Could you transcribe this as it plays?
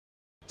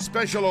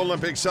Special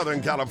Olympics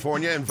Southern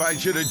California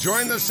invites you to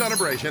join the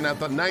celebration at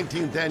the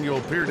 19th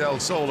annual Pier del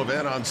Sol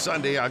event on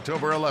Sunday,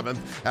 October 11th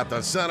at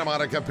the Santa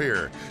Monica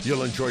Pier.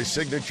 You'll enjoy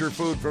signature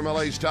food from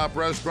LA's top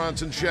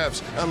restaurants and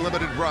chefs,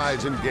 unlimited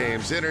rides and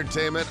games,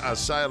 entertainment, a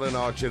silent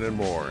auction, and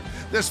more.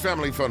 This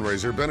family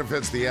fundraiser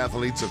benefits the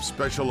athletes of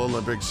Special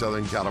Olympics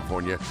Southern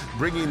California,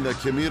 bringing the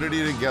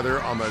community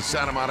together on the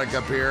Santa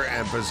Monica Pier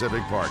and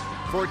Pacific Park.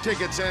 For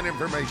tickets and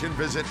information,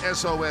 visit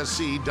sosc.org/Pier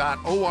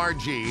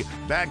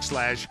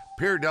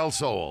del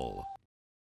Sol.